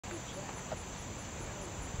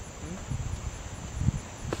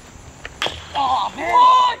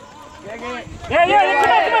Yeah, come on.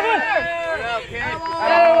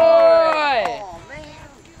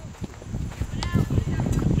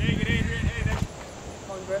 Take it, Adrian. Hey, there.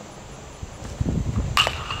 Come on, Griff.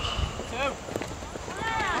 2.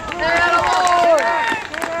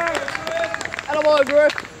 Attaboy,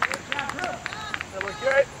 Griff.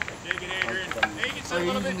 Take it, Adrian. Hey, you can sit a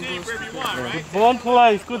little bit deeper if you want, right? One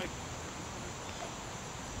place, good.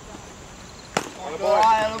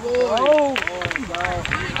 Attaboy. Oh.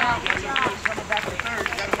 Coming back to third.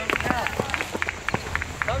 You gotta move it down.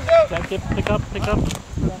 Pick up.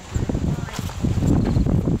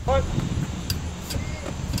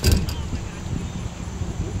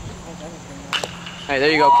 Hey,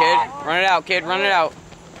 there you go, kid. Run it out, kid. Run it out.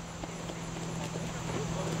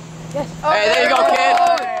 Yes. Hey, there you go, kid.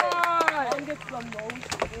 Get some those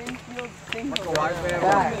infield things.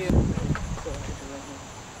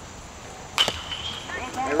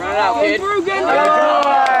 Hey, run it out, kid.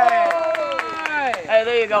 Hey,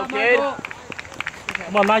 there you go, kid.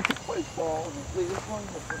 Come on, Mike.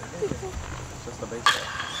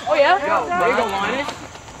 Oh, yeah? There you go, Linus.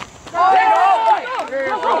 Go!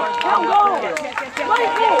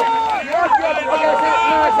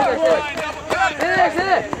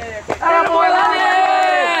 Attaboy,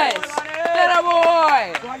 Linus!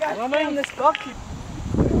 Attaboy! I got to on this bucket.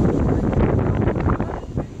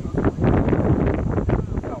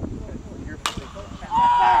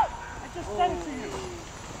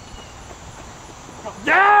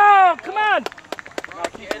 Yeah! Come on!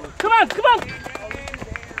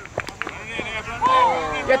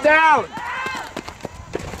 Get down!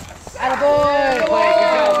 Attaboy!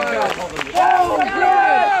 Good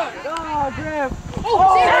job. Griff!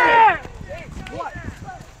 Oh,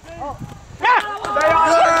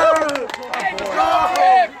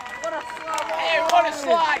 What a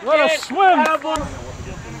slide, What a swim!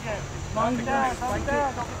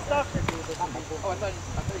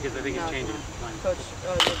 Because I think it's changing. Coach,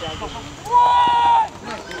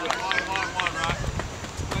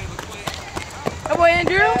 Attaboy,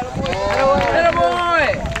 Andrew! Attaboy!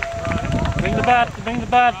 Bring the bat.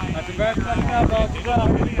 That's a bad coming up, good job.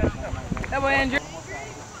 Attaboy, Andrew!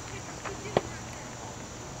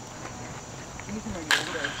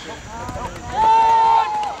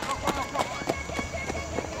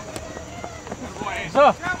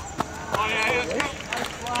 So.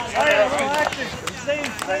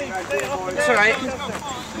 It's all right.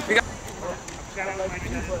 We got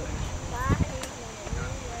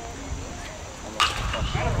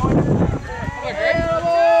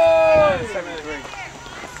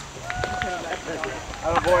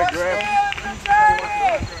Attaboy, Griff.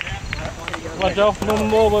 Come on, Joe. Move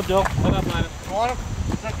him over, Joe. Hold up, Linus. You want him?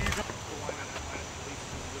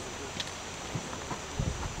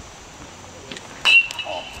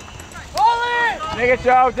 dig it,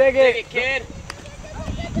 Joe. Dig it, kid.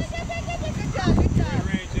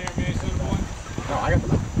 No, I got the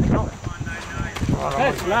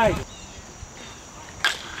That's nice.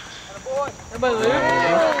 Everybody, Luke!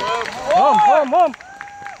 Home.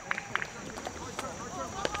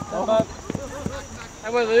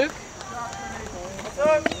 Everybody, Luke!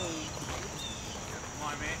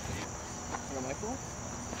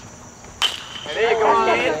 There you go,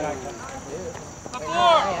 kid.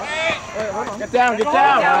 Get down, kid.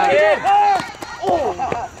 Oh!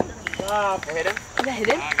 Hit him. Did that hit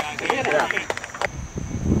him? Get down.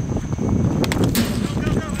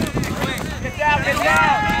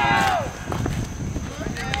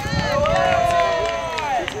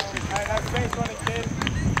 Nice base running, kid.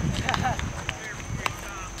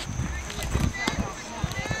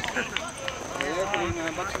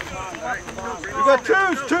 We got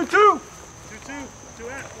twos, 2-2. 2-2. 2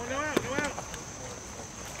 out. 1 no out.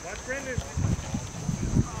 Watch Brendan.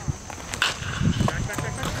 Back.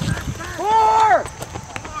 4! Hard.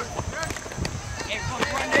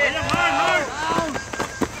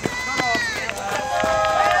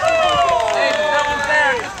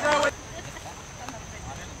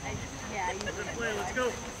 Let's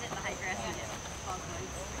go.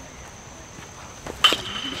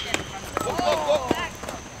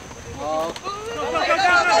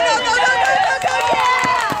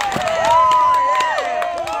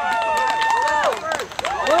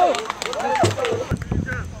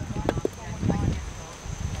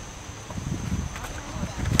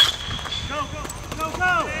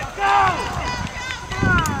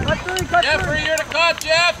 Jeff, for you to cut,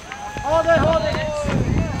 Jeff. Hold it.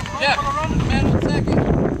 Jeff, man on second.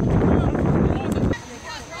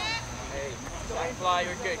 Hey, fly,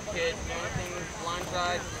 you're good, kid. Anything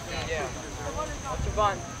blindside? Yeah. Watch your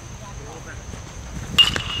bun.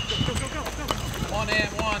 One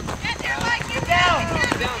and one. Get there, Mike. Get down.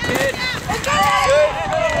 Down, kid.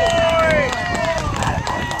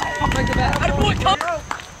 Look at that. Attaboy, come.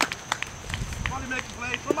 Somebody make a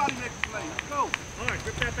play. Somebody make a play. Let's go. Hard.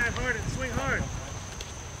 Grip that bat hard and swing hard.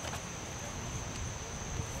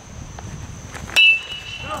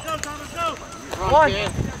 Go, Thomas, go. One.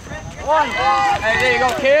 One. Hey, there you go,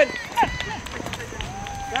 kid.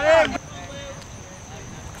 Got him.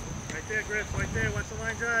 Right there, Griff. Right there. Watch the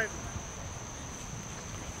line drive.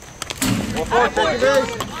 One forward, take your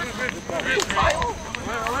base.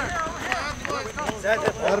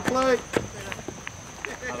 Out of play.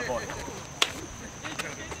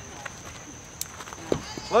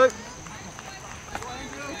 Look.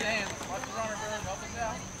 Dan, watch the runner, bird. Help us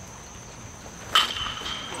out.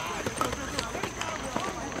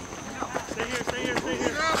 Stay here, stay here, stay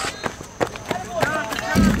here.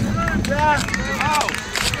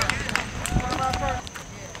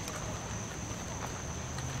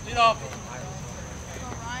 Lead off.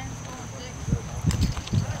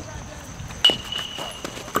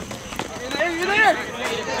 You're there. Let's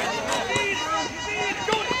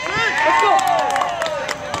go.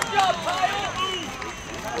 Good job, Kyle.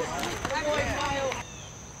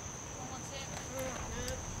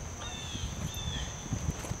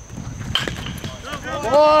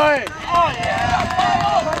 Boy. Oh,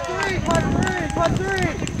 yeah. Cut three. Cut three. Cut three.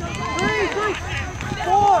 Three.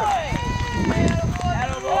 Four.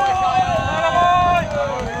 Attaboy, Kyle.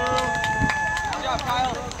 Good job,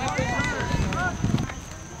 Kyle.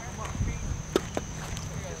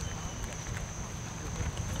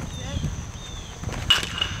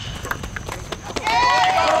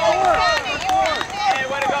 Hey,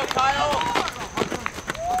 way to go, Kyle.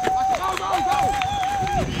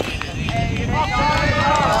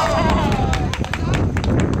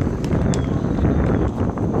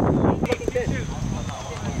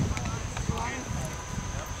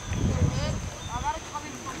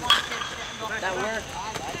 That worked.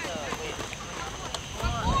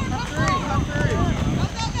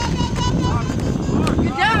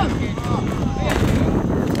 Get down.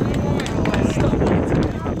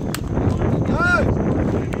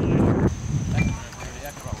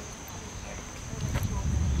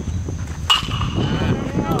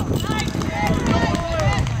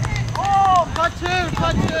 Oh, cut two.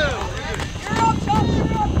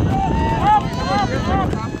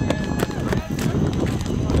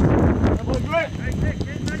 Hey,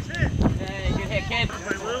 kid, nice hit. Hey, good hit, kid. By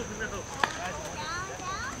Lou?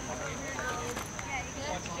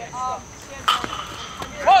 No.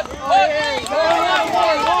 One.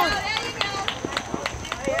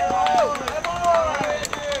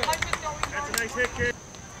 That's a nice hit, kid.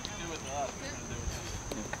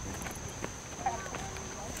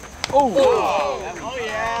 Oh,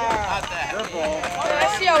 yeah. Not that. I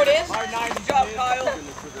see how it is. Good job, Kyle.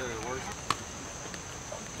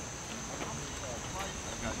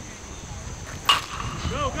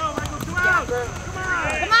 Go, Michael, 2 out. Come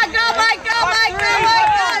on. Come on, go, Mike, go.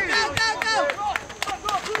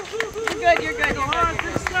 You're good. Come on,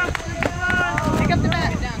 big stuff, big run. Pick up the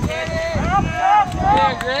bat. Down, kid.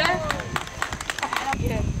 Yeah, Grant.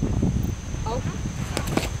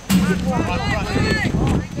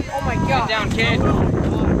 Oh my God. Get down, kid.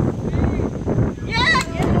 Yeah.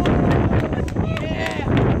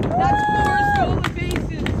 That's 4 stolen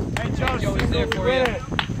bases. Hey, Joe, Joey's there for you.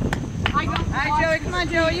 All right, Joey, come on,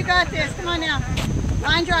 Joey, you got this. Come on now.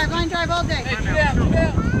 Line drive all day. Hey, get down.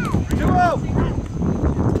 2-0.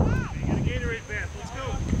 You got a Gatorade bath. Let's go.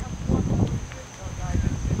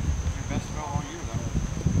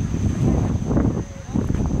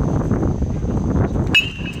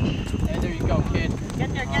 Hey, there you go, kid. Get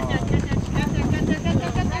there.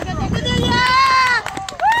 Yeah!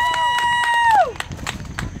 Woo!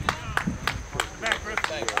 Back, Griff.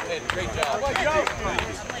 Thanks. Hey, great job.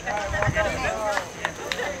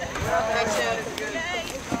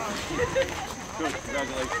 Good,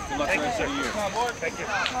 congratulations. Good luck the rest of the year. Thank you.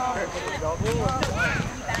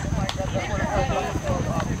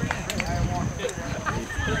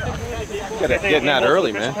 Getting out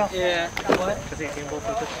early, man. Yeah.